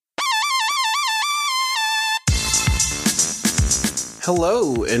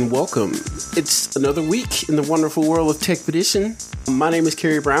Hello and welcome. It's another week in the wonderful world of Techpedition. My name is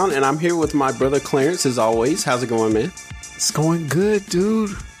Kerry Brown and I'm here with my brother Clarence as always. How's it going, man? It's going good,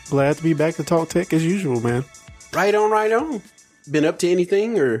 dude. Glad to be back to talk tech as usual, man. Right on, right on. Been up to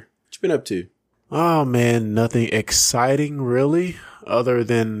anything or what you been up to? Oh man, nothing exciting really, other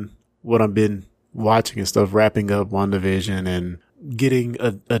than what I've been watching and stuff, wrapping up WandaVision and getting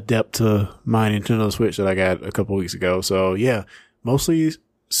adept to my Nintendo Switch that I got a couple weeks ago. So yeah, mostly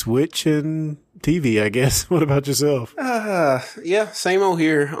Switch and TV, I guess. What about yourself? Yeah, same old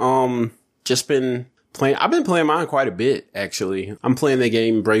here. Just been playing. I've been playing mine quite a bit, actually. I'm playing the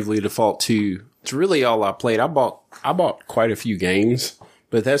game Bravely Default 2. It's really all I played. I bought quite a few games,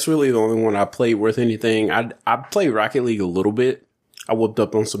 but that's really the only one I played worth anything. I played Rocket League a little bit. I whooped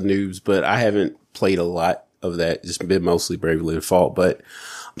up on some noobs, but I haven't played a lot of that. Just been mostly Bravely Default. But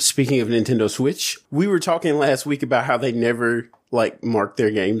speaking of Nintendo Switch, we were talking last week about how they never mark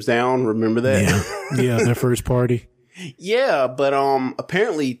their games down. Remember that? Yeah, their first party. Yeah, but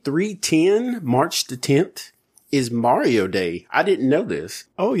apparently 3/10, March the 10th, is Mario Day. I didn't know this.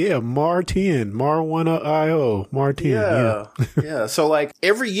 Oh yeah, Mar 10, Mar 1.io, Mar 10. Yeah. Yeah. So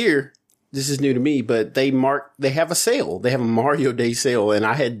every year, this is new to me, but they have a sale. They have a Mario Day sale, and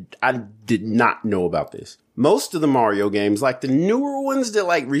I did not know about this. Most of the Mario games, like the newer ones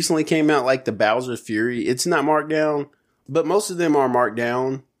that recently came out, like the Bowser's Fury, it's not marked down, but most of them are marked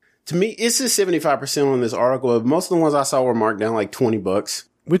down. To me, it says 75% on this article. Most of the ones I saw were marked down like $20.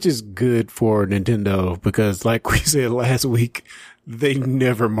 Which is good for Nintendo because like we said last week, they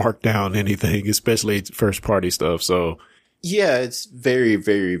never mark down anything, especially first party stuff. So yeah, it's very,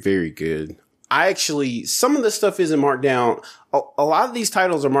 very, very good. Some of the stuff isn't marked down. A lot of these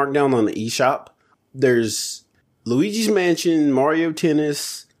titles are marked down on the eShop. There's Luigi's Mansion, Mario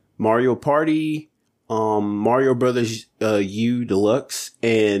Tennis, Mario Party, Mario Brothers U Deluxe,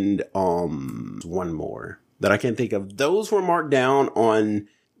 and one more that I can't think of. Those were marked down on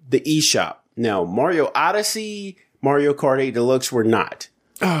the eShop. Now, Mario Odyssey, Mario Kart 8 Deluxe were not.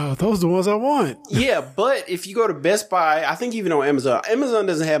 Oh, those are the ones I want. Yeah, but if you go to Best Buy, I think even on Amazon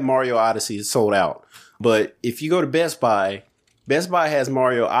doesn't have Mario Odyssey. It's sold out. But if you go to Best Buy has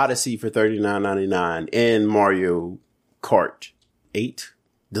Mario Odyssey for $39.99 and Mario Kart 8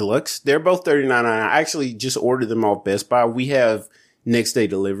 Deluxe. They're both $39.99. I actually just ordered them off Best Buy. We have next day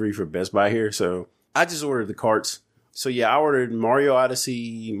delivery for Best Buy here, so I just ordered the carts. So yeah, I ordered Mario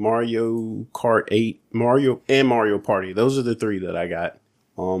Odyssey, Mario Kart 8, and Mario Party. Those are the three that I got.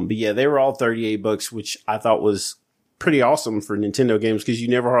 But yeah, they were all $38, which I thought was pretty awesome for Nintendo games because you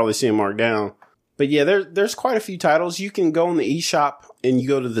never hardly see them marked down. But yeah, there's quite a few titles. You can go on the eShop and you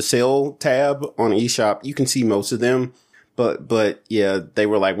go to the sale tab on eShop. You can see most of them. But yeah, they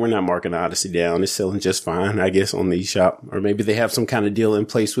were like, we're not marking Odyssey down. It's selling just fine, I guess, on the eShop. Or maybe they have some kind of deal in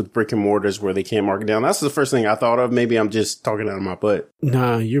place with brick and mortars where they can't mark it down. That's the first thing I thought of. Maybe I'm just talking out of my butt.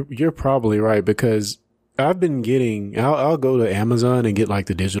 Nah, you're probably right because I've been I'll go to Amazon and get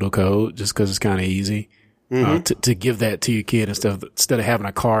the digital code just because it's kind of easy to give that to your kid instead of having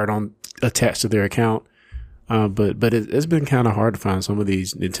a card attached to their account. But it's been kind of hard to find some of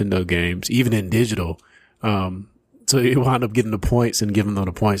these Nintendo games, even in digital. So you wind up getting the points and giving them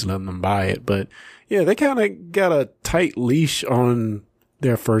the points and letting them buy it. But yeah, they kind of got a tight leash on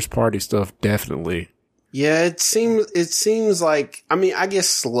their first party stuff. Definitely. Yeah, it seems like, I guess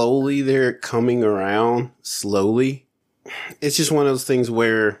slowly they're coming around slowly. It's just one of those things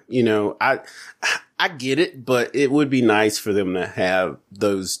where, I get it, but it would be nice for them to have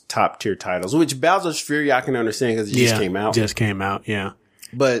those top tier titles, which Bowser's Fury I can understand because it just came out. Just came out, yeah.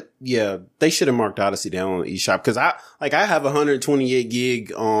 But yeah, they should have marked Odyssey down on the eShop because I have a 128 gig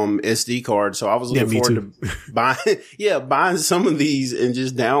SD card, so I was looking forward to buying some of these and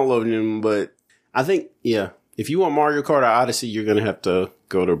just downloading them. But I think if you want Mario Kart or Odyssey, you're gonna have to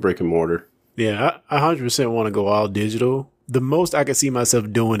go to brick and mortar. Yeah, I 100% want to go all digital. The most I could see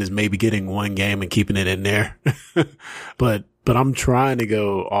myself doing is maybe getting one game and keeping it in there. but I'm trying to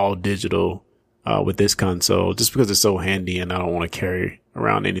go all digital with this console just because it's so handy and I don't want to carry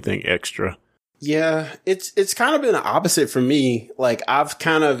around anything extra. Yeah, it's kind of been the opposite for me. I've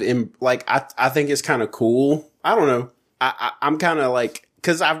kind of I think it's kind of cool. I don't know. I'm kind of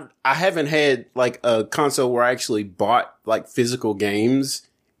cause I haven't had a console where I actually bought physical games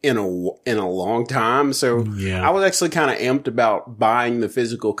in a long time. So yeah. I was actually kind of amped about buying the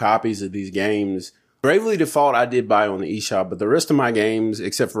physical copies of these games. Bravely Default I did buy on the eShop, but the rest of my games,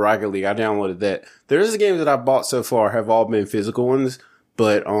 except for Rocket League, I downloaded that. The rest of the games that I've bought so far have all been physical ones,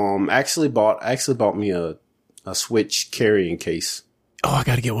 but actually bought me a Switch carrying case. Oh, I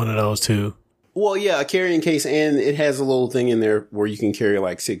gotta get one of those too. Well, yeah, a carrying case, and it has a little thing in there where you can carry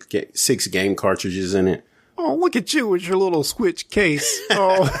like six game cartridges in it. Oh, look at you with your little Switch case.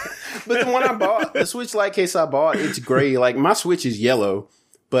 Oh, But the one I bought, the Switch Lite case I bought, it's gray. Like my Switch is yellow,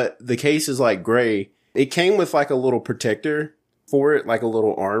 but the case is like gray. It came with like a little protector for it, like a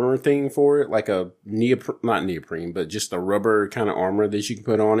little armor thing for it, like a not neoprene, but just a rubber kind of armor that you can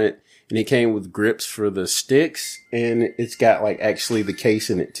put on it. And it came with grips for the sticks, and it's got like actually the case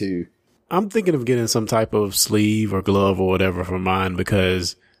in it too. I'm thinking of getting some type of sleeve or glove or whatever for mine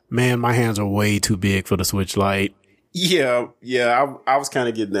because, man, my hands are way too big for the Switch Lite. Yeah, I was kind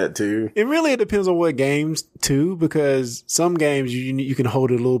of getting that too. It really depends on what games too, because some games you can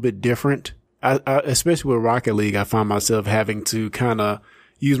hold it a little bit different. I especially with Rocket League, I find myself having to kind of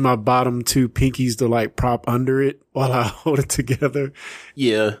use my bottom two pinkies to like prop under it while I hold it together.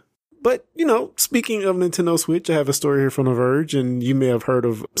 Yeah. But, you know, speaking of Nintendo Switch, I have a story here from The Verge, and you may have heard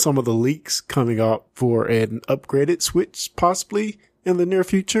of some of the leaks coming up for an upgraded Switch, possibly in the near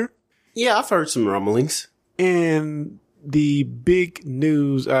future. Yeah, I've heard some rumblings. And the big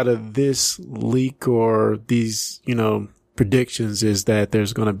news out of this leak or these, you know, predictions is that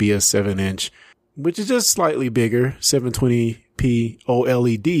there's going to be a 7-inch, which is just slightly bigger, 720p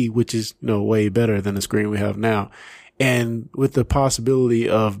OLED, which is, you know, way better than the screen we have now. And with the possibility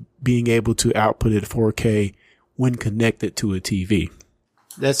of being able to output it 4K when connected to a TV.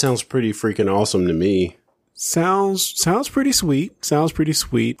 That sounds pretty freaking awesome to me. Sounds pretty sweet. Sounds pretty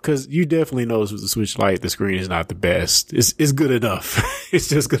sweet. Cause you definitely notice with the Switch Lite, the screen is not the best. It's good enough. It's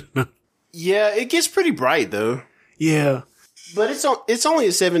just good enough. Yeah, it gets pretty bright though. Yeah. But it's only a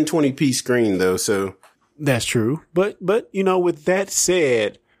 720p screen though, so. That's true. But, you know, with that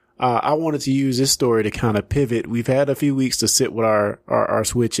said, I wanted to use this story to kind of pivot. We've had a few weeks to sit with our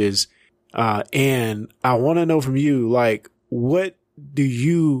Switches. And I want to know from you, like, what do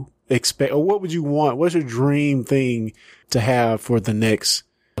you expect, or what would you want? What's your dream thing to have for the next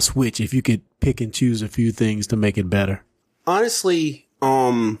Switch if you could pick and choose a few things to make it better? Honestly,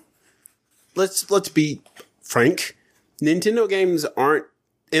 let's be frank. Nintendo games aren't,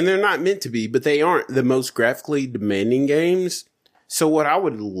 and they're not meant to be, but they aren't the most graphically demanding games. So what I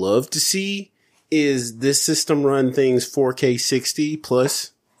would love to see is this system run things 4K 60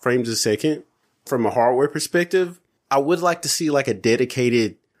 plus frames a second. From a hardware perspective, I would like to see like a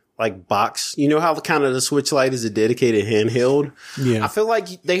dedicated like box. You know how kind of the Switch Lite is a dedicated handheld? Yeah. I feel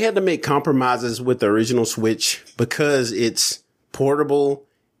like they had to make compromises with the original Switch because it's portable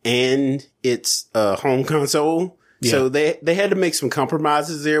and it's a home console. Yeah. So they had to make some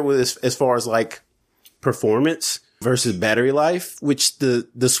compromises there with as far as like performance versus battery life, which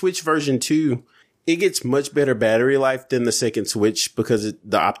the Switch version 2, it gets much better battery life than the second Switch because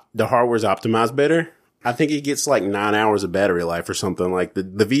the hardware's optimized better. I think it gets like 9 hours of battery life or something. Like the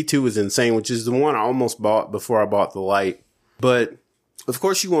V2 is insane, which is the one I almost bought before I bought the Lite. But of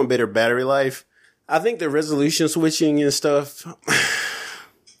course you want better battery life. I think the resolution switching and stuff.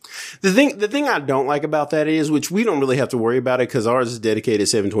 The thing I don't like about that is, which we don't really have to worry about it because ours is dedicated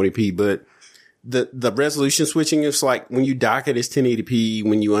 720p, but the resolution switching is like when you dock it, it's 1080p.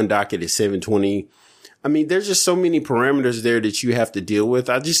 When you undock it, it's 720. I mean, there's just so many parameters there that you have to deal with.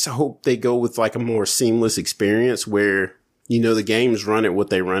 I just hope they go with like a more seamless experience where, you know, the games run at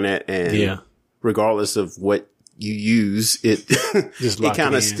what they run at. And regardless of what you use, it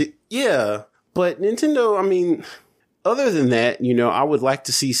kind of, yeah. But Nintendo, I mean, other than that, you know, I would like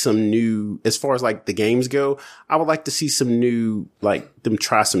to see some new, as far as like the games go, I would like to see some new, like them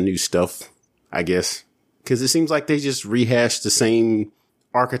try some new stuff, I guess. Cause it seems like they just rehash the same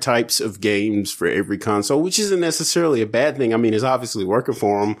archetypes of games for every console, which isn't necessarily a bad thing. I mean, it's obviously working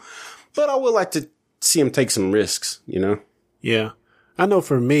for them, but I would like to see them take some risks, you know? Yeah. I know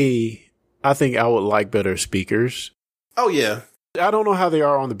for me, I think I would like better speakers. Oh, yeah. I don't know how they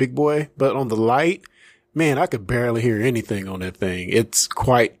are on the big boy, but on the Lite, man, I could barely hear anything on that thing. It's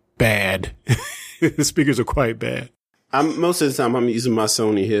quite bad. The speakers are quite bad. Most of the time I'm using my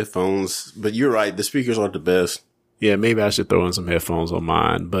Sony headphones, but you're right. The speakers aren't the best. Yeah, maybe I should throw in some headphones on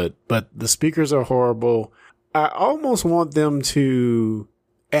mine, but the speakers are horrible. I almost want them to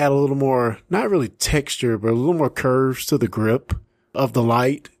add a little more, not really texture, but a little more curves to the grip of the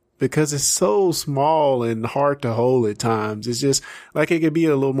Lite because it's so small and hard to hold at times. It's just like it could be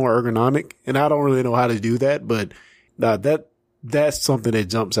a little more ergonomic, and I don't really know how to do that, but that's something that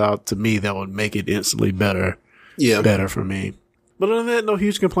jumps out to me that would make it instantly better. Yeah. Better for me. But other than that, no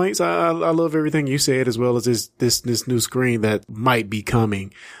huge complaints. I love everything you said, as well as this new screen that might be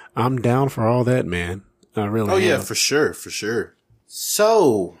coming. I'm down for all that, man. I really am. Yeah, for sure.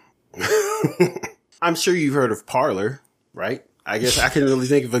 So, I'm sure you've heard of Parler, right? I guess I can really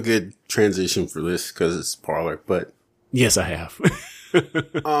think of a good transition for this because it's Parler, but yes, I have.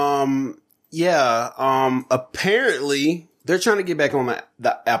 Apparently they're trying to get back on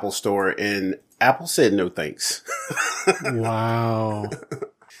the Apple Store, and Apple said no thanks. Wow.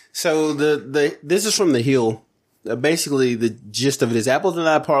 So this is from The Hill. Basically, the gist of it is Apple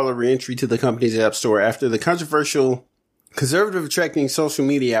denied Parler re-entry to the company's App Store after the controversial conservative attracting social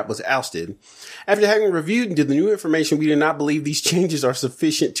media app was ousted. After having reviewed the new information, we do not believe these changes are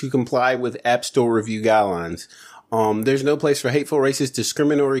sufficient to comply with App Store review guidelines. There's no place for hateful, racist,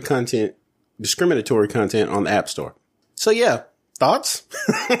 discriminatory content on the App Store. So yeah, thoughts?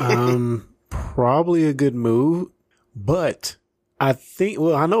 Probably a good move, but I think,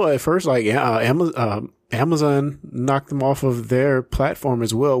 well, I know at first, like, Amazon knocked them off of their platform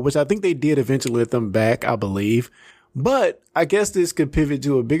as well, which I think they did eventually let them back, I believe. But I guess this could pivot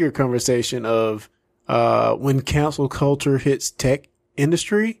to a bigger conversation of, when cancel culture hits tech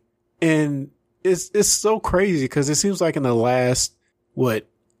industry. And it's so crazy because it seems like in the last,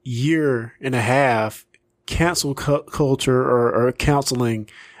 year and a half, cancel culture or counseling,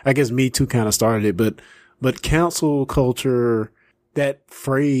 I guess Me Too kind of started it, but cancel culture, that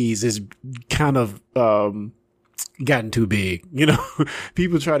phrase is kind of, gotten too big. You know,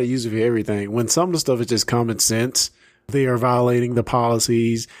 people try to use it for everything when some of the stuff is just common sense. They are violating the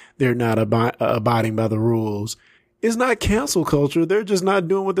policies. They're not abiding by the rules. It's not cancel culture. They're just not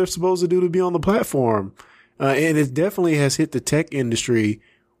doing what they're supposed to do to be on the platform. And it definitely has hit the tech industry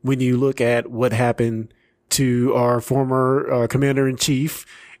when you look at what happened to our former commander in chief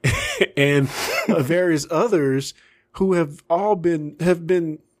and various others who have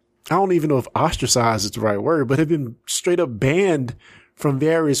been, I don't even know if ostracized is the right word, but have been straight up banned from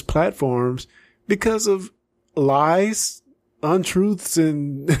various platforms because of lies, untruths,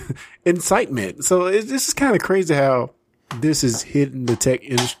 and incitement. So this is kind of crazy how this is hit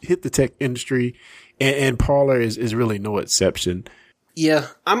the tech industry, and Parler is really no exception. Yeah,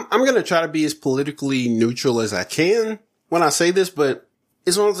 I'm going to try to be as politically neutral as I can when I say this, but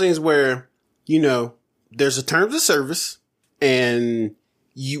it's one of those things where, there's a terms of service, and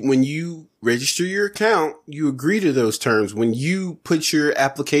when you register your account, you agree to those terms. When you put your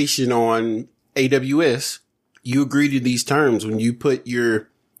application on AWS, you agree to these terms. When you put your,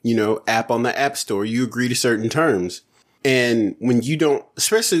 app on the App Store, you agree to certain terms. And when you don't,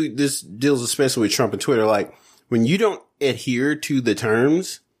 this deals especially with Trump and Twitter, like when you don't adhere to the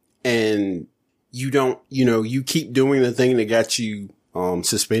terms and you don't, you keep doing the thing that got you,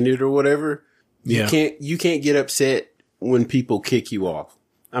 suspended or whatever, you can't get upset when people kick you off.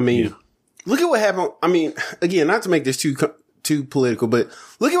 I mean, look at what happened. I mean, again, not to make this too political, but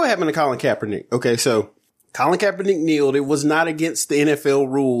look at what happened to Colin Kaepernick. Okay. So Colin Kaepernick kneeled. It was not against the NFL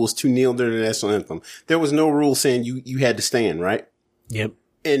rules to kneel during the national anthem. There was no rule saying you had to stand, right? Yep.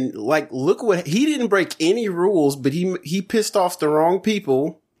 And look what he didn't break any rules, but he pissed off the wrong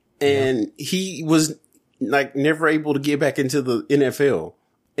people, and he was never able to get back into the NFL.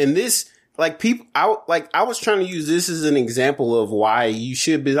 And this, I was trying to use this as an example of why you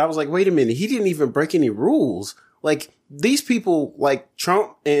should be. I was like, wait a minute, he didn't even break any rules. Like these people, like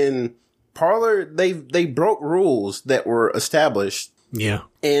Trump and Parler, they broke rules that were established. Yeah.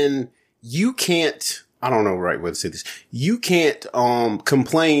 And you can't, I don't know the right way to say this. You can't,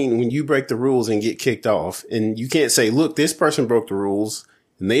 complain when you break the rules and get kicked off. And you can't say, look, this person broke the rules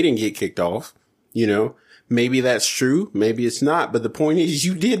and they didn't get kicked off. Maybe that's true. Maybe it's not. But the point is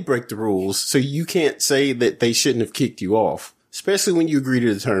you did break the rules. So you can't say that they shouldn't have kicked you off, especially when you agree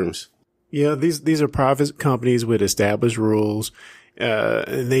to the terms. Yeah. These are private companies with established rules.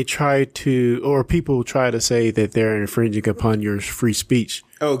 They people try to say that they're infringing upon your free speech.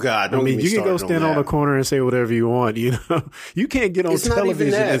 Oh God. I mean, you can go stand on a corner and say whatever you want. You can't get on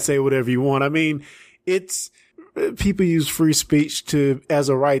television and say whatever you want. I mean, people use free speech as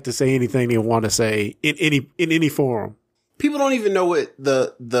a right to say anything they want to say in any forum. People don't even know what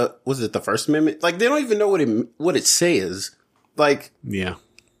was it the First Amendment? Like they don't even know what it says. Like, yeah.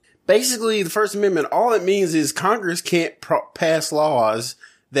 Basically, the First Amendment, all it means is Congress can't pass laws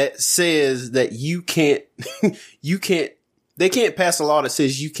that says that they can't pass a law that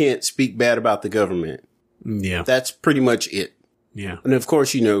says you can't speak bad about the government. Yeah. That's pretty much it. Yeah. And of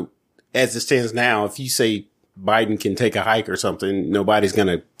course, as it stands now, if you say Biden can take a hike or something, nobody's going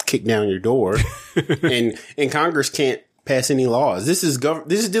to kick down your door. and Congress can't pass any laws. This is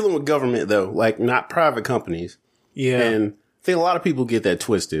dealing with government though, like not private companies. Yeah. And I think a lot of people get that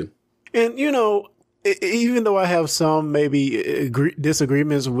twisted. And, even though I have some maybe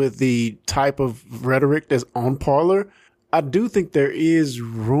disagreements with the type of rhetoric that's on Parler, I do think there is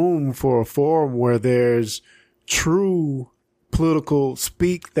room for a forum where there's true political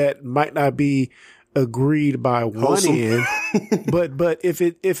speak that might not be agreed by one end, but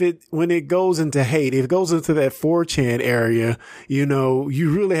when it goes into hate, if it goes into that 4chan area, you know, you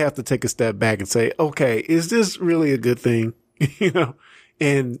really have to take a step back and say, okay, is this really a good thing? You know,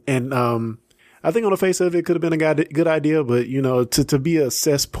 and I think on the face of it, it could have been a good idea, but you know, to be a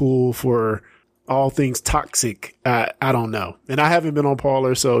cesspool for all things toxic, I don't know. And I haven't been on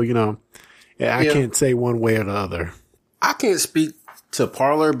Parler, so you know, I can't say one way or the other. I can't speak to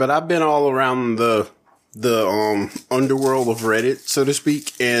Parler, but I've been all around the underworld of Reddit, so to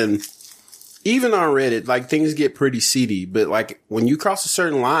speak, and even on Reddit, like things get pretty seedy. But like when you cross a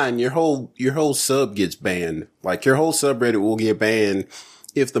certain line, your whole sub gets banned. Like your whole subreddit will get banned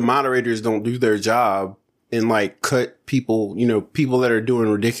if the moderators don't do their job and like cut people, you know, people that are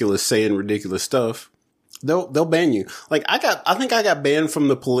saying ridiculous stuff. They'll ban you. Like I think I got banned from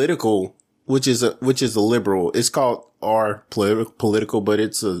the political, which is a liberal. It's called political, but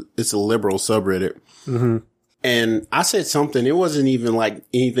it's a liberal subreddit. Mm-hmm. And I said something, it wasn't even like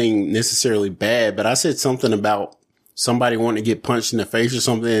anything necessarily bad, but I said something about somebody wanting to get punched in the face or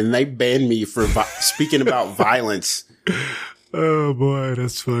something, and they banned me for speaking about violence. Oh boy,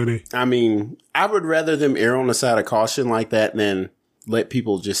 that's funny. I mean, I would rather them err on the side of caution like that than let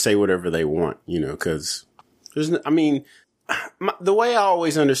people just say whatever they want, you know, cause the way I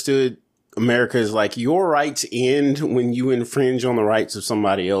always understood America is like your rights end when you infringe on the rights of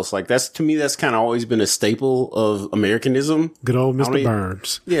somebody else. Like to me, that's kind of always been a staple of Americanism. Good old Mr.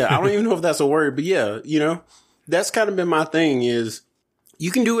 Burns. Yeah. I don't even know if that's a word, but yeah, you know, that's kind of been my thing is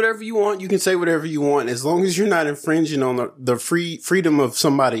you can do whatever you want. You can say whatever you want as long as you're not infringing on the freedom of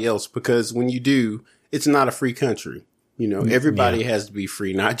somebody else. Because when you do, it's not a free country. You know, everybody has to be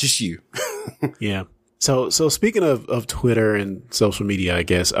free, not just you. Yeah. So speaking of Twitter and social media, I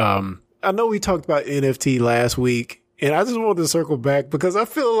guess, I know we talked about NFT last week, and I just wanted to circle back because I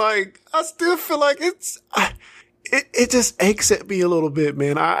still feel like it just aches at me a little bit,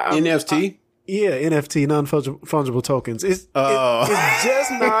 man. NFT? Yeah, NFT, non-fungible tokens. It's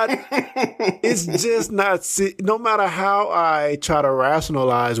just not, no matter how I try to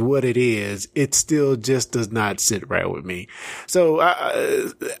rationalize what it is, it still just does not sit right with me. So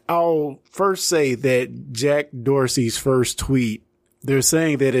I'll first say that Jack Dorsey's first tweet, they're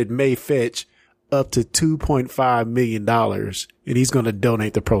saying that it may fetch up to $2.5 million, and he's going to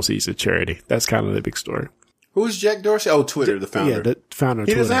donate the proceeds to charity. That's kind of the big story. Who's Jack Dorsey? Oh, Twitter, the founder. Yeah, the founder of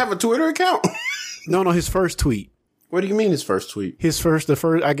Twitter. He doesn't have a Twitter account? No, his first tweet. What do you mean his first tweet?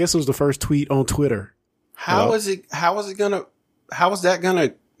 I guess it was the first tweet on Twitter. How is that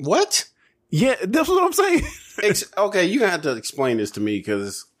gonna, what? Yeah, that's what I'm saying. Okay, you're gonna have to explain this to me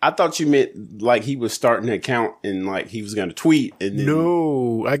because I thought you meant like he was starting an account and like he was gonna tweet. And then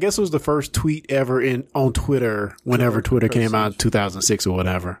no, I guess it was the first tweet ever on Twitter whenever Twitter came out in 2006 or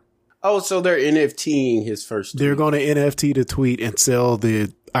whatever. Oh, so they're NFTing his first tweet. They're going to NFT the tweet and sell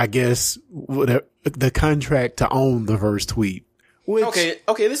the contract to own the first tweet. Okay,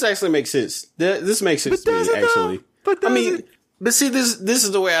 this actually makes sense. This makes sense to me, actually. But see, this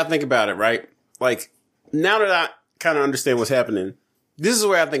is the way I think about it, right? Like, now that I kind of understand what's happening, this is the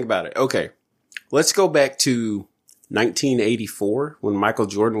way I think about it. Okay, let's go back to 1984 when Michael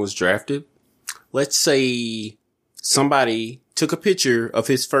Jordan was drafted. Let's say somebody took a picture of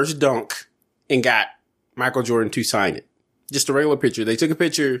his first dunk and got Michael Jordan to sign it. Just a regular picture. They took a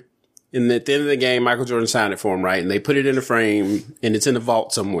picture and at the end of the game, Michael Jordan signed it for him, right? And they put it in a frame and it's in a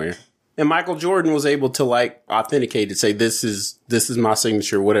vault somewhere. And Michael Jordan was able to like authenticate it, say, this is my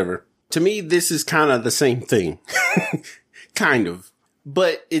signature, whatever. To me, this is kind of the same thing. Kind of.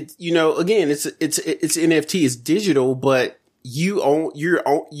 But it, you know, again, it's NFT, it's digital, but you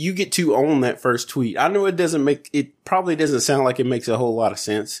get to own that first tweet. I know it probably doesn't sound like it makes a whole lot of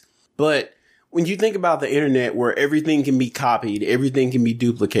sense, but when you think about the internet where everything can be copied, everything can be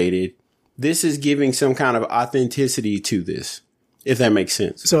duplicated, this is giving some kind of authenticity to this, if that makes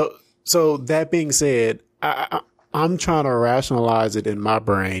sense. So that being said, I'm trying to rationalize it in my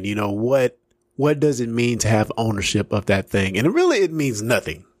brain. You know, what does it mean to have ownership of that thing? And it means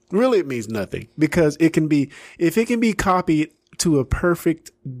nothing. Really, it means nothing because if it can be copied to a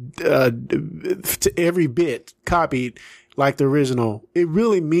perfect, to every bit copied like the original, it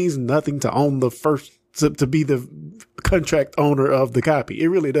really means nothing to own the first, to be the contract owner of the copy. It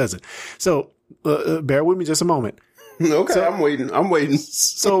really doesn't. So, bear with me just a moment. Okay. So, I'm waiting.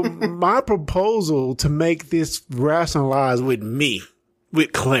 So my proposal to make this rationalize with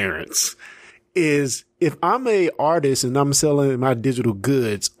Clarence, is if I'm a artist and I'm selling my digital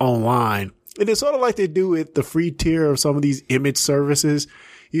goods online, and it's sort of like they do with the free tier of some of these image services,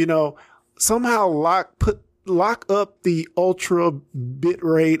 you know, somehow put lock up the ultra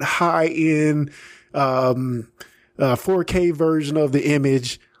bitrate, high end, 4K version of the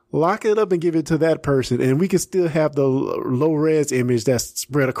image, lock it up and give it to that person. And we can still have the low res image that's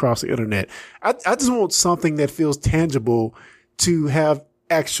spread across the internet. I just want something that feels tangible to have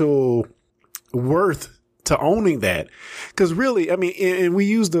actual worth to owning that. Cause really, I mean, and we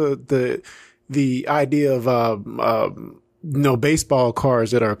use the idea of, baseball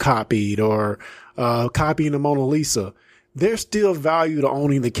cards that are copied or, copying the Mona Lisa. There's still value to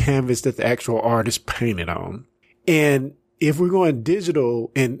owning the canvas that the actual artist painted on. And if we're going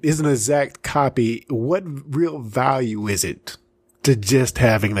digital and isn't an exact copy, what real value is it to just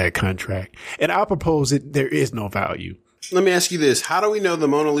having that contract? And I propose that there is no value. Let me ask you this. How do we know the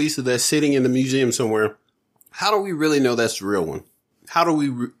Mona Lisa that's sitting in the museum somewhere? How do we really know that's the real one? How do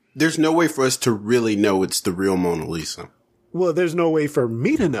we, there's no way for us to really know it's the real Mona Lisa. Well, there's no way for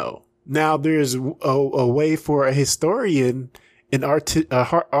me to know. Now there's a way for a historian, an art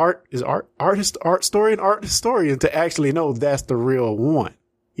historian to actually know that's the real one.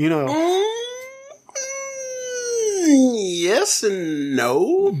 You know? Yes and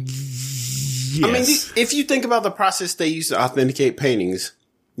no. Yes. I mean, if you think about the process they use to authenticate paintings,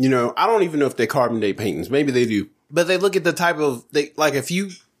 I don't even know if they carbon date paintings. Maybe they do. But they look at the type of, like if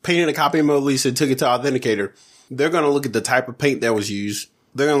you painted a copy of Mona Lisa and took it to Authenticator, they're going to look at the type of paint that was used.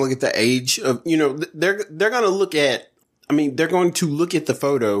 They're going to look at the age of, they're going to look at, they're going to look at the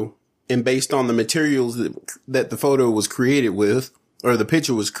photo, and based on the materials that the photo was created with, or the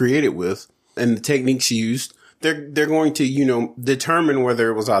picture was created with, and the techniques used, they're going to, determine whether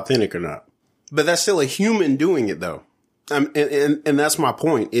it was authentic or not. But that's still a human doing it though. And that's my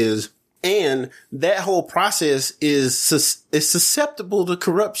point is, and that whole process is susceptible to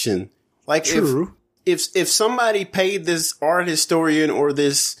corruption. Like True. If somebody paid this art historian or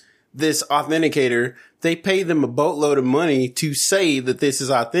this authenticator, they pay them a boatload of money to say that this is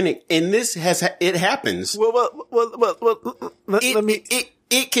authentic, and it happens.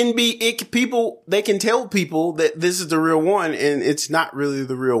 They can tell people that this is the real one, and it's not really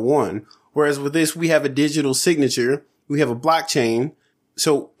the real one. Whereas with this, we have a digital signature, we have a blockchain,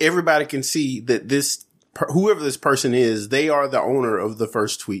 so everybody can see that whoever this person is, they are the owner of the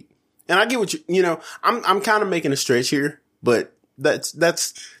first tweet. And I get what I'm kind of making a stretch here, but that's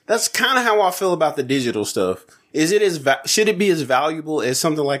kind of how I feel about the digital stuff. Should it be as valuable as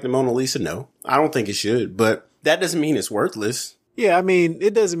something like the Mona Lisa? No, I don't think it should, but that doesn't mean it's worthless. Yeah. I mean,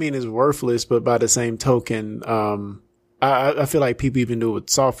 it doesn't mean it's worthless, but by the same token, I feel like people even do it with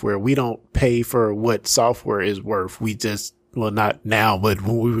software. We don't pay for what software is worth. We just, well, not now, but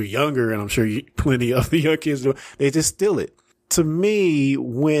when we were younger, and I'm sure plenty of the young kids do, they just steal it. To me,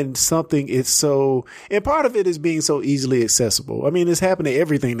 when something is so, and part of it is being so easily accessible. I mean, it's happening to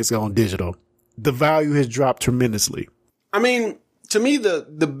everything that's gone digital. The value has dropped tremendously. I mean, to me,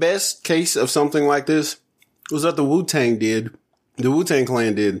 the best case of something like this was what the Wu-Tang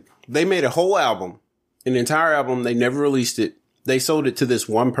Clan did. They made a whole album, an entire album. They never released it. They sold it to this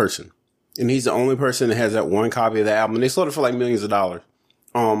one person, and he's the only person that has that one copy of the album. And they sold it for like millions of dollars.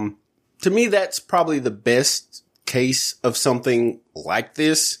 To me, that's probably the best case of something like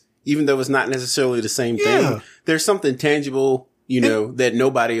this, even though it's not necessarily the same thing. There's something tangible, that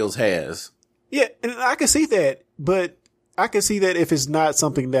nobody else has. Yeah. And I can see that, but I can see that if it's not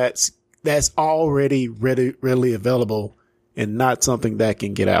something that's already readily available and not something that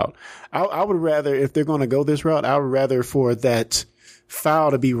can get out. I would rather, if they're going to go this route, I would rather for that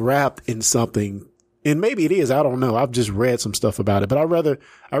file to be wrapped in something. And maybe it is. I don't know. I've just read some stuff about it, but I'd rather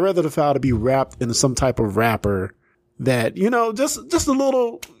the file to be wrapped in some type of wrapper that, just a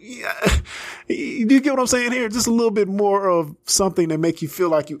little, you get what I'm saying here? Just a little bit more of something that make you feel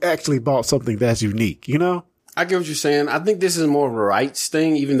like you actually bought something that's unique, I get what you're saying. I think this is more of a rights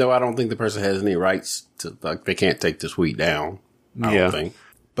thing, even though I don't think the person has any rights to, like, they can't take the tweet down. I don't think.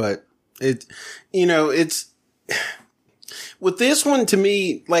 But it's, with this one, to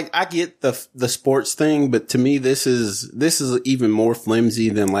me, like, I get the sports thing, but to me, this is even more flimsy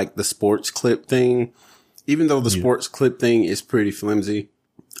than like the sports clip thing. Even though the sports clip thing is pretty flimsy,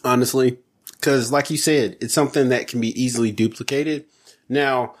 honestly, because like you said, it's something that can be easily duplicated.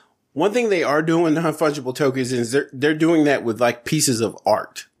 Now, one thing they are doing, non-fungible tokens, is they're doing that with like pieces of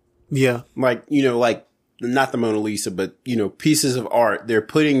art. Yeah. Like, like not the Mona Lisa, but, pieces of art. They're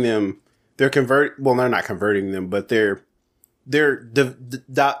putting them, they're not converting them, but they're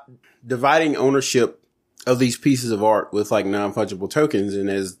dividing ownership of these pieces of art with like non-fungible tokens. And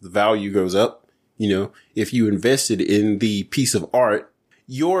as the value goes up, if you invested in the piece of art,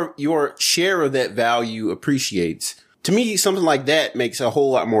 your share of that value appreciates. To me, something like that makes a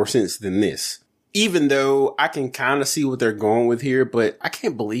whole lot more sense than this. even though I can kind of see what they're going with here, but I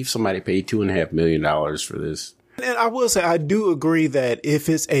can't believe somebody paid $2.5 million for this. And I will say, I do agree that if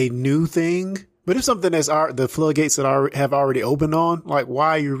it's a new thing, but if something that's the floodgates that have already opened on, like, why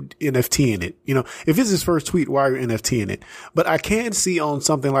are you NFTing it? You know, if it's his first tweet, why are you NFTing it? But I can see on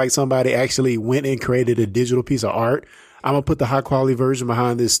something like somebody actually went and created a digital piece of art. I'm going to put the high quality version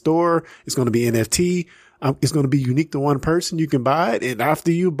behind this store. It's going to be NFT. It's going to be unique to one person. You can buy it. And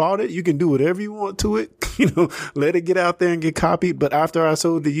after you bought it, you can do whatever you want to it. You know, let it get out there and get copied. But after I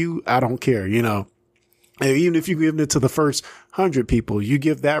sold to you, I don't care, you know. And even if you give it to the first 100 people, you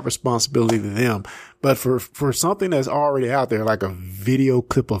give that responsibility to them. But for something that's already out there, like a video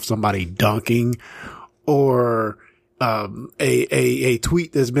clip of somebody dunking or, a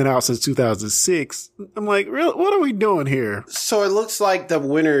tweet that's been out since 2006, I'm like, real, what are we doing here? So it looks like the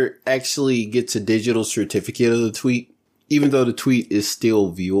winner actually gets a digital certificate of the tweet, even though the tweet is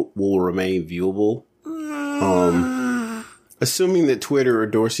still will remain viewable. Assuming that Twitter or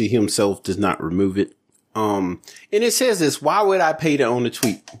Dorsey himself does not remove it. And it says this, why would I pay to own a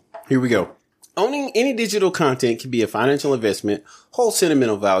tweet? Here we go. Owning any digital content can be a financial investment, hold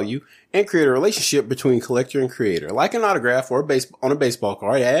sentimental value, and create a relationship between collector and creator. Like an autograph or on a baseball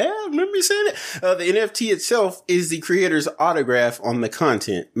card. Yeah, remember me saying it? The NFT itself is the creator's autograph on the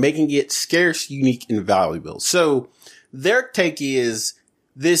content, making it scarce, unique, and valuable. So their take is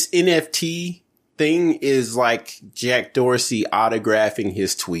this NFT thing is like Jack Dorsey autographing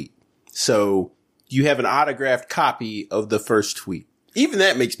his tweet. So you have an autographed copy of the first tweet. Even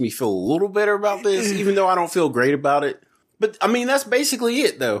that makes me feel a little better about this, even though I don't feel great about it. But I mean, that's basically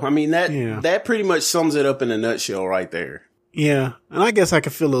it though. I mean, that pretty much sums it up in a nutshell right there. Yeah. And I guess I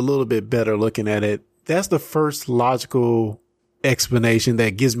could feel a little bit better looking at it. That's the first logical explanation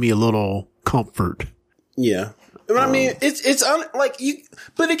that gives me a little comfort. Yeah. But I mean,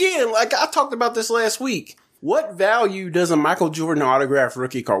 but again, like I talked about this last week. What value does a Michael Jordan autographed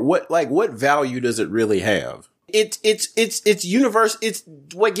rookie card? What value does it really have? It's universe. It's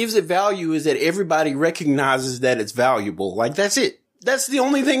what gives it value is that everybody recognizes that it's valuable. Like that's it. That's the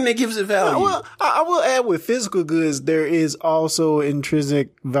only thing that gives it value. Well, I will add with physical goods, there is also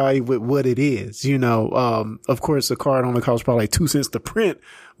intrinsic value with what it is. You know, of course, a card only costs probably 2 cents to print.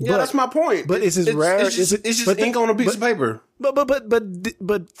 Yeah, that's my point. But it's rare. It's just ink on a piece of paper.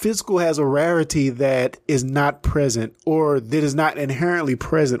 But physical has a rarity that is not present or that is not inherently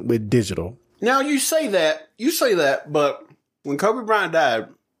present with digital. Now you say that, but when Kobe Bryant died,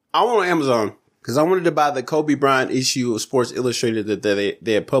 I went on Amazon because I wanted to buy the Kobe Bryant issue of Sports Illustrated that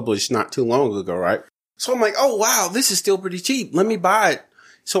they had published not too long ago, right? So I'm like, oh wow, this is still pretty cheap. Let me buy it.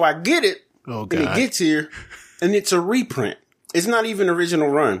 So I get it, and it gets here, and it's a reprint. It's not even original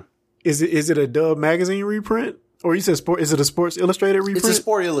run. Is it a Dub magazine reprint? Or you said is it a Sports Illustrated reprint? It's a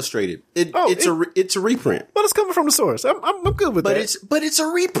Sport Illustrated. It's a reprint. Well, it's coming from the source. I'm good with that. But it's a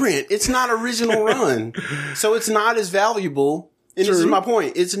reprint. It's not original run. So it's not as valuable. And This is my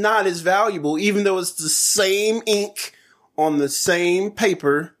point. It's not as valuable, even though it's the same ink on the same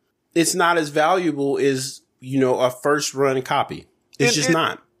paper. It's not as valuable as, a first run copy. It's just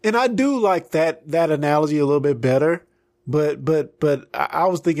not. And I do like that analogy a little bit better. But I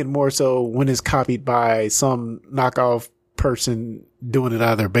was thinking more so when it's copied by some knockoff person doing it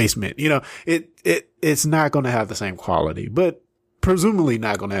out of their basement. It's not going to have the same quality, but presumably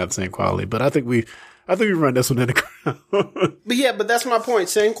not going to have the same quality. But I think we run this one in the ground. But that's my point.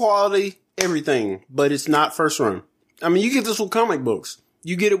 Same quality, everything, but it's not first run. I mean, you get this with comic books.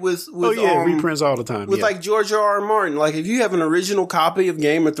 You get it with reprints all the time. With like George R.R. Martin. Like if you have an original copy of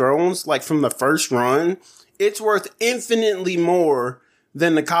Game of Thrones, like from the first run, it's worth infinitely more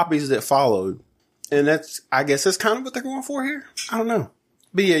than the copies that followed. And I guess that's kind of what they're going for here. I don't know.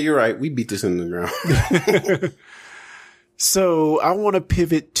 But yeah, you're right. We beat this in the ground. So I want to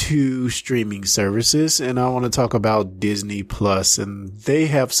pivot to streaming services and I want to talk about Disney Plus, and they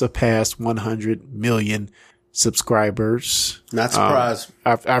have surpassed 100 million subscribers. Not surprised.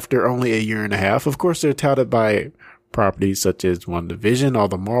 After only a year and a half. Of course, they're touted by properties such as WandaVision, all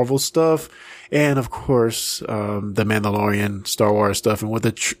the Marvel stuff, and of course, the Mandalorian, Star Wars stuff, and with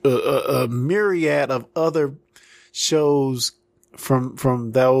a myriad of other shows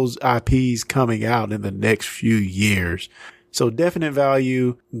from those IPs coming out in the next few years. So definite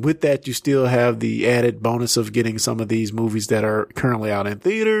value. With that, you still have the added bonus of getting some of these movies that are currently out in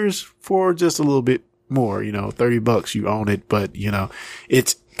theaters for just a little bit more, $30, you own it, but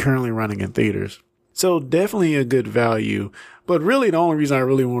it's currently running in theaters. So definitely a good value, but really the only reason I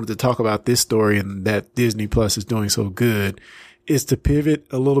really wanted to talk about this story and that Disney Plus is doing so good is to pivot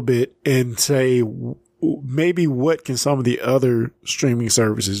a little bit and say maybe what can some of the other streaming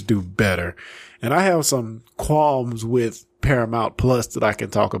services do better? And I have some qualms with Paramount Plus that I can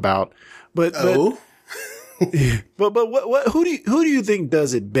talk about. But what who do you think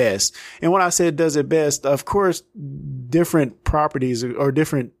does it best? And when I said does it best, of course, different properties or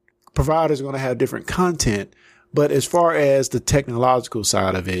different providers are going to have different content. But as far as the technological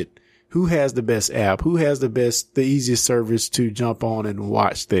side of it, who has the best app? Who has the easiest service to jump on and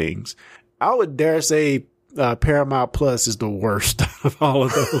watch things? I would dare say Paramount Plus is the worst of all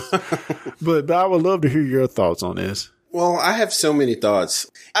of those. but I would love to hear your thoughts on this. Well, I have so many thoughts.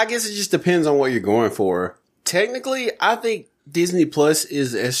 I guess it just depends on what you're going for. Technically, I think Disney Plus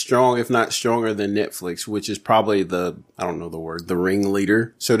is as strong, if not stronger than Netflix, which is probably the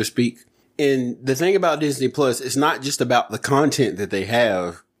ringleader, so to speak. And the thing about Disney Plus is not just about the content that they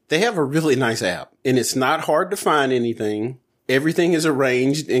have. They have a really nice app, and it's not hard to find anything. Everything is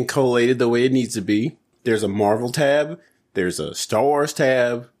arranged and collated the way it needs to be. There's a Marvel tab. There's a Star Wars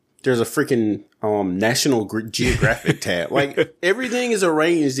tab. There's a freaking National Geographic tab. Like, everything is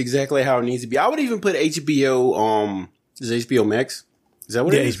arranged exactly how it needs to be. I would even put HBO, is HBO Max? Is that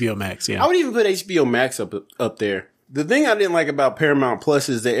what it is? HBO Max, yeah. I would even put HBO Max up there. The thing I didn't like about Paramount Plus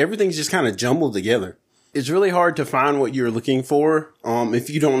is that everything's just kind of jumbled together. It's really hard to find what you're looking for, if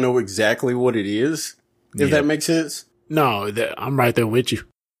you don't know exactly what it is, if that makes sense. No, I'm right there with you.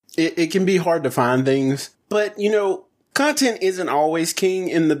 It can be hard to find things, but content isn't always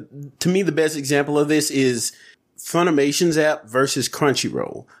king. And to me, the best example of this is Funimation's app versus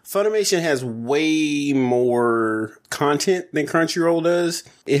Crunchyroll. Funimation has way more content than Crunchyroll does.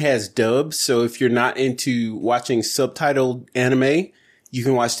 It has dubs. So if you're not into watching subtitled anime, you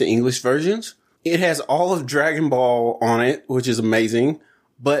can watch the English versions. It has all of Dragon Ball on it, which is amazing,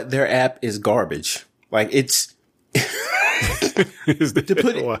 but their app is garbage. Like, it's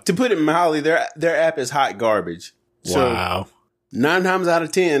to put it mildly, their app is hot garbage. Wow. So 9 times out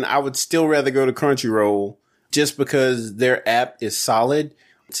of 10, I would still rather go to Crunchyroll just because their app is solid.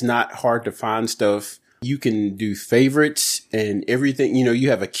 It's not hard to find stuff. You can do favorites and everything.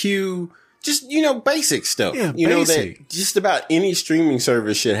 You have a queue, just, basic stuff. Yeah, basic. That just about any streaming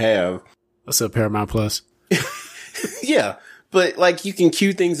service should have. What's up, Paramount Plus? Yeah. But like, you can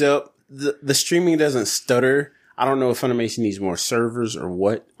queue things up. The streaming doesn't stutter. I don't know if Funimation needs more servers or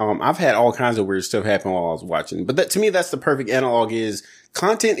what. I've had all kinds of weird stuff happen while I was watching, but to me, that's the perfect analog. Is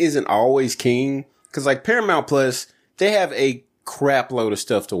content isn't always king. Cause like Paramount Plus, they have a crap load of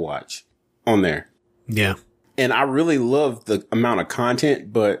stuff to watch on there. Yeah. And I really love the amount of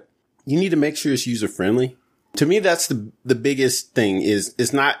content, but you need to make sure it's user friendly. To me, that's the biggest thing. Is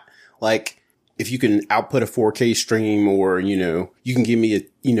it's not like, if you can output a 4K stream or, you can give me a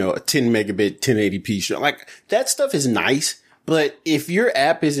 10 megabit 1080p show. Like, that stuff is nice, but if your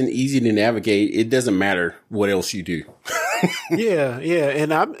app isn't easy to navigate, it doesn't matter what else you do. Yeah.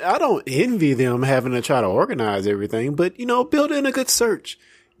 And I don't envy them having to try to organize everything, but, build in a good search.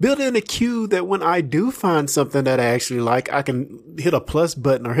 Build in a queue that when I do find something that I actually like, I can hit a plus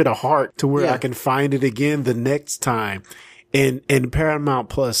button or hit a heart to where I can find it again the next time. And Paramount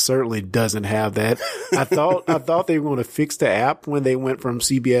Plus certainly doesn't have that. I thought they were going to fix the app when they went from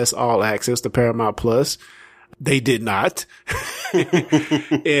CBS All Access to Paramount Plus. They did not.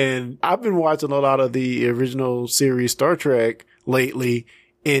 And I've been watching a lot of the original series Star Trek lately.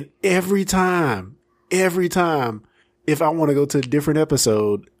 And every time, if I want to go to a different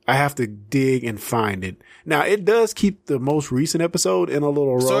episode, I have to dig and find it. Now, it does keep the most recent episode in a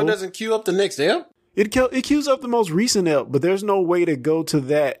little row. So it doesn't queue up the next ep? It queues up the most recent ep, but there's no way to go to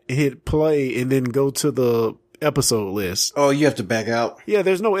that, hit play, and then go to the episode list. Oh, you have to back out? Yeah,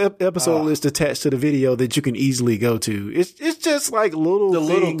 there's no episode list attached to the video that you can easily go to. It's just like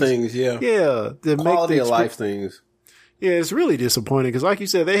little things, yeah. Yeah. Quality of life things. Yeah, it's really disappointing because, like you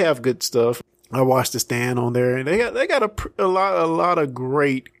said, they have good stuff. I watched The Stand on there, and they got a lot of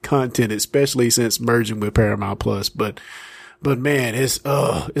great content, especially since merging with Paramount Plus. But man, it's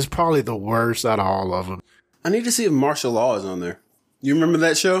probably the worst out of all of them. I need to see if Martial Law is on there. You remember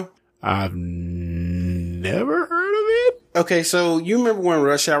that show? I've never heard of it. Okay, so you remember when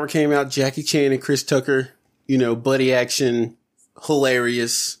Rush Hour came out? Jackie Chan and Chris Tucker, buddy action,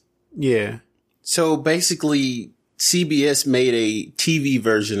 hilarious. Yeah. So basically, CBS made a TV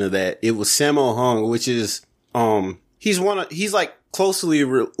version of that. It was Sammo Hung, which is he's like closely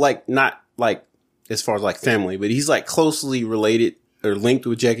not like as far as like family, but he's like closely related or linked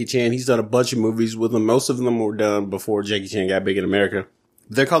with Jackie Chan. He's done a bunch of movies with him. Most of them were done before Jackie Chan got big in America.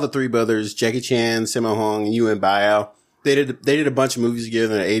 They're called the Three Brothers: Jackie Chan, Sammo Hung, and Yuen Biao. They did a bunch of movies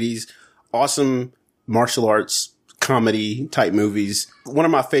together in the 80s. Awesome martial arts comedy type movies. One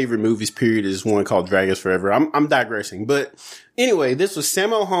of my favorite movies, period, is one called Dragons Forever. I'm digressing. But anyway, this was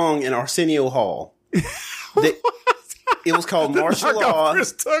Sammo Hung and Arsenio Hall. It was called Martial Law.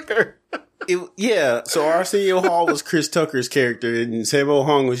 Chris Tucker. So Arsenio Hall was Chris Tucker's character and Sammo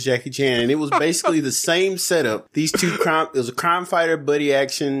Hung was Jackie Chan. And it was basically the same setup. These two it was a crime fighter, buddy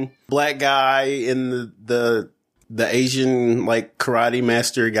action, black guy in the Asian, like, karate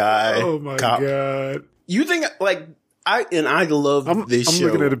master guy. Oh my cop. God. You think, like, I love this show.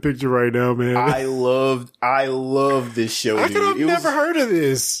 I'm looking at a picture right now, man. I love this show, I dude. could have never heard of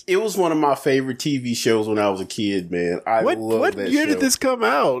this. It was one of my favorite TV shows when I was a kid, man. What year did this come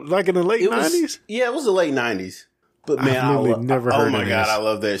out? Like in the late 90s? Yeah, it was the late 90s. But man, I've never heard of this. Oh my God, I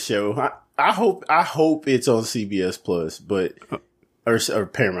love that show. I hope it's on CBS Plus, but or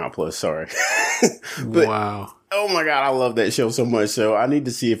Paramount Plus, sorry. But, wow. oh my God, I love that show so much. So I need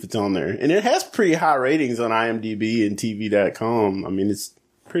to see if it's on there. And it has pretty high ratings on IMDb and TV.com. I mean, it's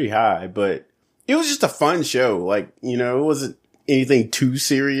pretty high, but it was just a fun show. Like, you know, it wasn't anything too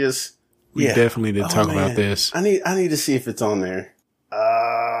serious. We definitely did talk about this. I need to see if it's on there.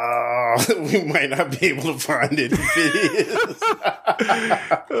 We might not be able to find it if it is.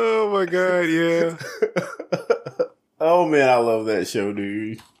 Oh my God, yeah. Oh man, I love that show,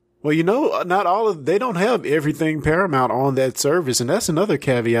 dude. Well, you know, they don't have everything Paramount on that service, and that's another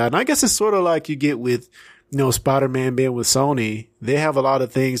caveat. And I guess it's sort of like you get with, you know, Spider-Man being with Sony. They have a lot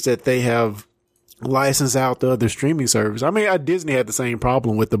of things that they have licensed out to other streaming services. I mean, Disney had the same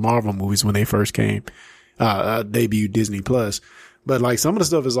problem with the Marvel movies when they first came, debuted Disney Plus. But like some of the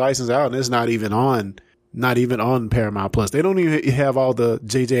stuff is licensed out and it's not even on Paramount Plus. They don't even have all the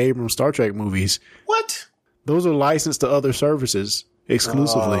J.J. Abrams Star Trek movies. What? Those are licensed to other services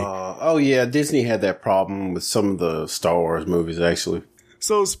exclusively. Oh yeah, Disney had that problem with some of the Star Wars movies, actually.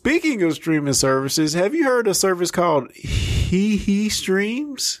 So speaking of streaming services, have you heard of a service called He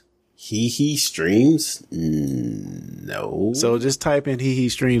Streams? He Streams? No. So just type in He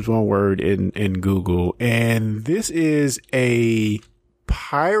Streams, one word, in Google. And this is a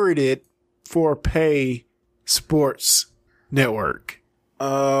pirated for pay sports network.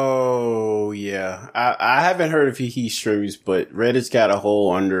 Oh, yeah. I haven't heard of He Streams, but Reddit's got a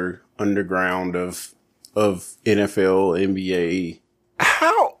whole underground of NFL, NBA,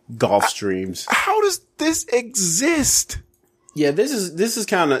 golf streams. How does this exist? Yeah, this is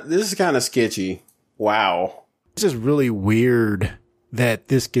kind of sketchy. Wow. It's just really weird that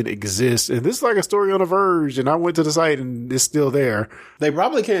this can exist. And this is like a story on The Verge, and I went to the site and it's still there. They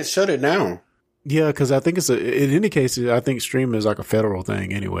probably can't shut it down. Yeah, because I think in any case, I think streaming is like a federal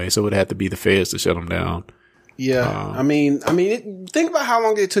thing anyway, so it would have to be the feds to shut them down. Yeah, I mean, think about how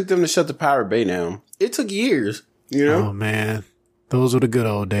long it took them to shut the Pirate Bay down. It took years, you know? Oh man, those were the good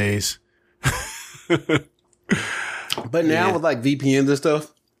old days. But now with like VPNs and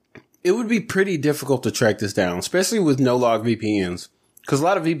stuff, it would be pretty difficult to track this down, especially with no log VPNs. Because a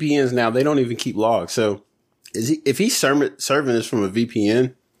lot of VPNs now, they don't even keep logs. So if he's serving this from a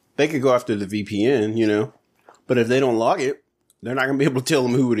VPN, they could go after the VPN, you know. But if they don't log it, they're not going to be able to tell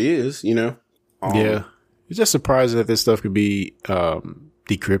them who it is, you know. Yeah. It's just surprising that this stuff could be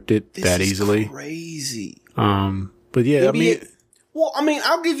decrypted that easily. Crazy. But yeah,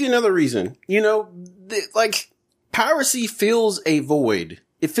 I'll give you another reason. You know, like, piracy fills a void.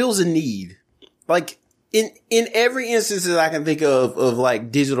 It fills a need. Like, in every instance that I can think of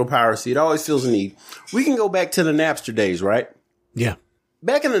like digital piracy, it always fills a need. We can go back to the Napster days, right? Yeah.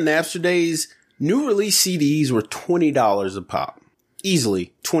 Back in the Napster days, new release CDs were $20 a pop.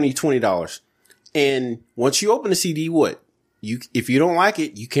 Easily, $20. And once you open a CD, what? If you don't like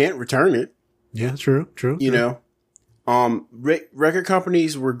it, you can't return it. Yeah, true. You know? Record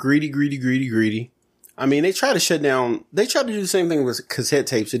companies were greedy. I mean, they tried to do the same thing with cassette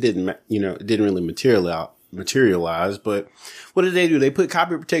tapes. It didn't really materialize, but what did they do? They put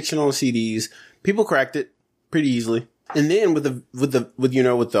copy protection on CDs. People cracked it pretty easily. And then with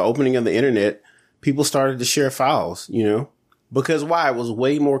the opening of the internet, people started to share files, you know, because why? It was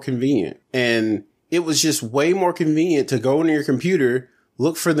way more convenient. And it was just way more convenient to go into your computer,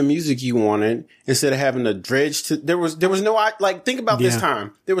 look for the music you wanted instead of having to dredge to, there was no, like, think about this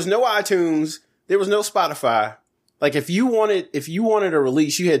time. There was no iTunes. There was no Spotify. Like, if you wanted a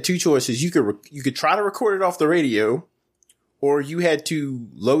release, you had two choices. You could try to record it off the radio, or you had to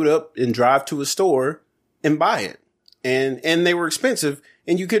load up and drive to a store and buy it. And they were expensive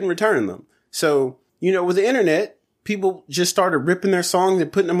and you couldn't return them. So, you know, with the internet, people just started ripping their songs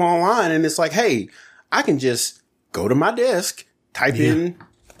and putting them online. And it's like, hey, I can just go to my desk, type in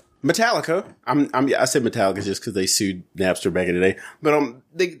Metallica. I said Metallica just because they sued Napster back in the day. But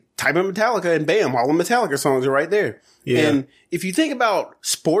they type in Metallica and bam, all the Metallica songs are right there. Yeah. And if you think about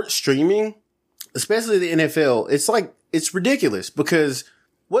sports streaming, especially the NFL, it's ridiculous because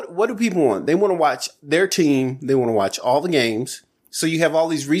what do people want? They want to watch their team. They want to watch all the games. So you have all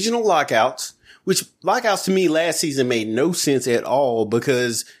these regional lockouts, which lockouts to me last season made no sense at all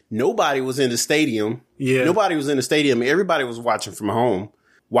because nobody was in the stadium. Yeah. Nobody was in the stadium. Everybody was watching from home.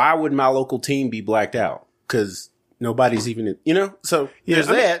 Why would my local team be blacked out? Because nobody's even, so there's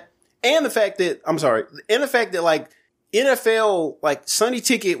that. And the fact that, like NFL, like Sunday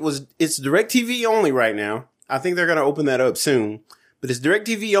Ticket it's DirecTV only right now. I think they're going to open that up soon, but it's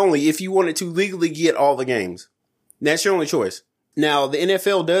DirecTV only if you wanted to legally get all the games. That's your only choice. Now the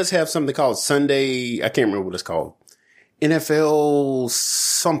NFL does have something called Sunday. I can't remember what it's called. NFL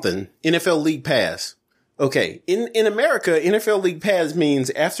League Pass. Okay. In America, NFL League Pass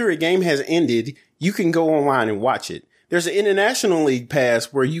means after a game has ended, you can go online and watch it. There's an International League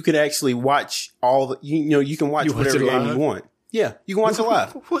Pass where you can actually watch you can watch whatever game you want. Yeah. You can watch it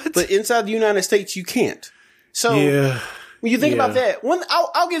live. What? But inside the United States, you can't. So when you think about that,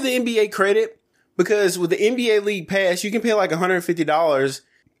 I'll give the NBA credit because with the NBA League Pass, you can pay like $150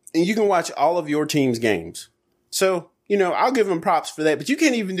 and you can watch all of your team's games. So, I'll give them props for that, but you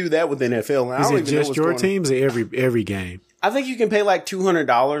can't even do that with NFL. And Is it just your teams or every game? I think you can pay like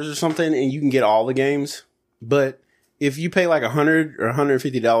 $200 or something and you can get all the games. But if you pay like $100 or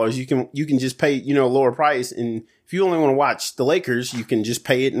 $150, you can just pay, a lower price. And if you only want to watch the Lakers, you can just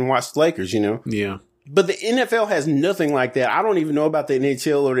pay it and watch the Lakers, Yeah. But the NFL has nothing like that. I don't even know about the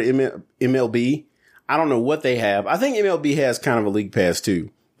NHL or the MLB. I don't know what they have. I think MLB has kind of a league pass too.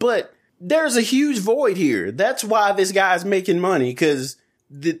 But there's a huge void here. That's why this guy's making money because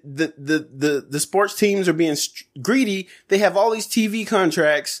the sports teams are being greedy. They have all these TV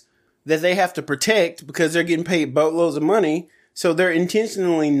contracts that they have to protect because they're getting paid boatloads of money. So they're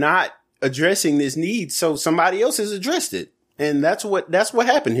intentionally not addressing this need. So somebody else has addressed it. And that's what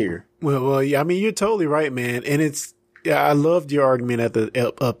happened here. Well, yeah, I mean, you're totally right, man. And I loved your argument at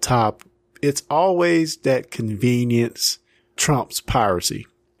the up top. It's always that convenience trumps piracy.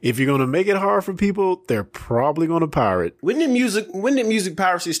 If you're going to make it hard for people, they're probably going to pirate. When did music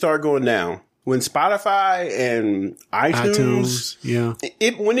piracy start going down? When Spotify and iTunes,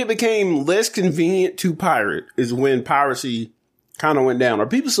 when it became less convenient to pirate is when piracy kind of went down. Are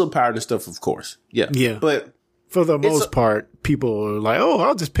people still pirating stuff? Of course. Yeah. Yeah. But for the most part, people are like, oh,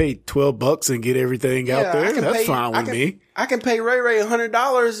 I'll just pay $12 and get everything out there. That's fine with me. I can pay Ray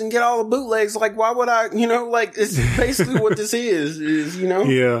 $100 and get all the bootlegs. Like, why would I, it's basically what this is.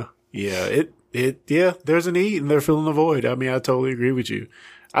 Yeah. Yeah. There's a need and they're filling the void. I mean, I totally agree with you.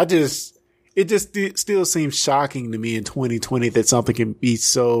 It just still seems shocking to me in 2020 that something can be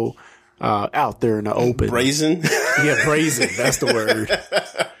so out there in the open. Brazen? Yeah, brazen. That's the word.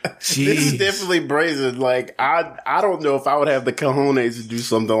 Jeez. This is definitely brazen. Like, I don't know if I would have the cojones to do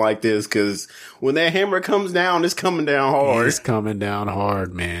something like this because when that hammer comes down, it's coming down hard. It's coming down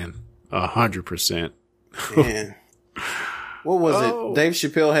hard, man. 100%. Man. What was it? Dave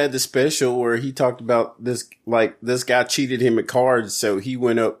Chappelle had the special where he talked about this guy cheated him at cards. So he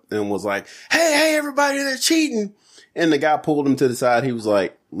went up and was like, hey, everybody, they're cheating. And the guy pulled him to the side. He was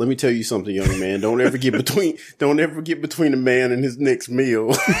like, let me tell you something, young man. Don't ever get between a man and his next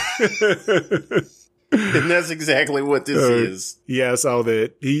meal. And that's exactly what this is. Yeah, I saw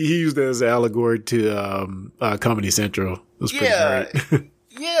that. He used that as an allegory to Comedy Central. It was pretty great.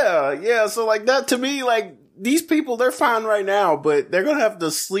 Yeah. So like that to me, like, these people, they're fine right now, but they're going to have to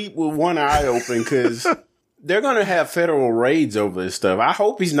sleep with one eye open because they're going to have federal raids over this stuff. I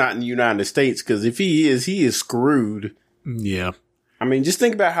hope he's not in the United States because if he is screwed. Yeah. I mean, just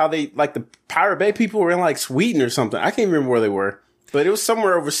think about how the Pirate Bay people were in like Sweden or something. I can't remember where they were, but it was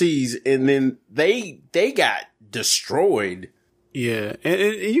somewhere overseas and then they got destroyed. Yeah.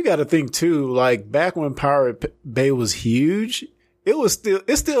 And you got to think too, like back when Pirate Bay was huge,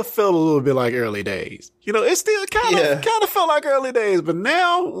 it still felt a little bit like early days. It still kind of felt like early days, but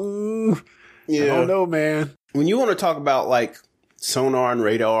now, I don't know, man. When you want to talk about like sonar and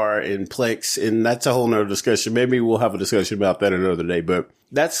radar and Plex, and that's a whole nother discussion. Maybe we'll have a discussion about that another day, but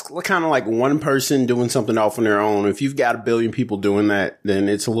that's kind of like one person doing something off on their own. If you've got 1 billion people doing that, then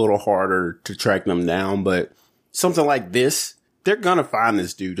it's a little harder to track them down, but something like this, they're going to find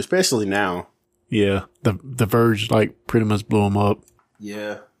this dude, especially now. Yeah, the Verge like pretty much blew him up.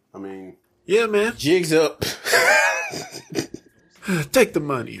 Yeah, I mean, yeah, man, jig's up. Take the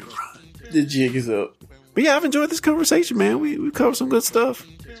money. The jig is up. But yeah, I've enjoyed this conversation, man. We covered some good stuff.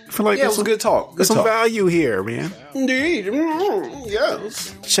 I feel like it was a good talk. There's some value here, man. Indeed.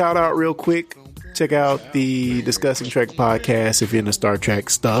 Yes. Shout out real quick. Check out the Discussing Trek podcast if you're into Star Trek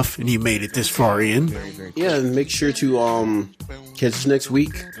stuff and you made it this far in. Yeah, and make sure to catch us next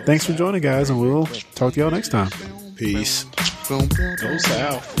week. Thanks for joining, guys, and we'll talk to y'all next time. Peace. Go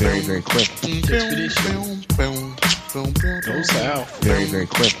south. Very, very quick. Expedition. Go south. Very, very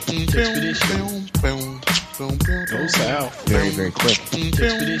quick. Expedition. Go south. Very, very quick.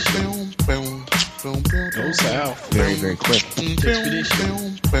 Expedition. Go south. Very, very quick.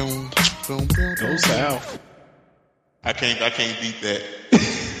 Expedition. Go south. I can't beat that.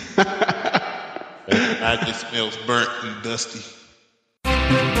 I just smells burnt and dusty.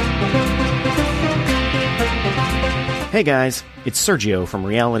 Hey guys, it's Sergio from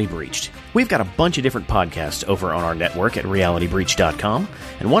Reality Breached. We've got a bunch of different podcasts over on our network at realitybreach.com,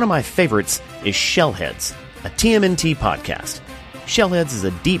 and one of my favorites is Shellheads, a TMNT podcast. Shellheads is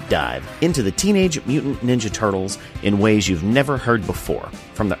a deep dive into the Teenage Mutant Ninja Turtles in ways you've never heard before.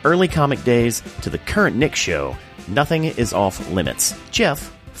 From the early comic days to the current Nick show, nothing is off limits.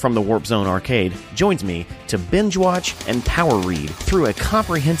 Jeff, from the Warp Zone Arcade, joins me to binge watch and power read through a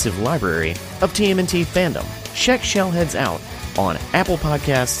comprehensive library of TMNT fandom. Check Shellheads out on Apple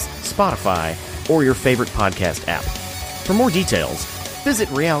Podcasts, Spotify, or your favorite podcast app. For more details, visit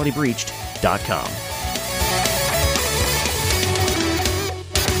realitybreached.com.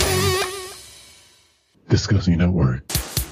 Discussing Network.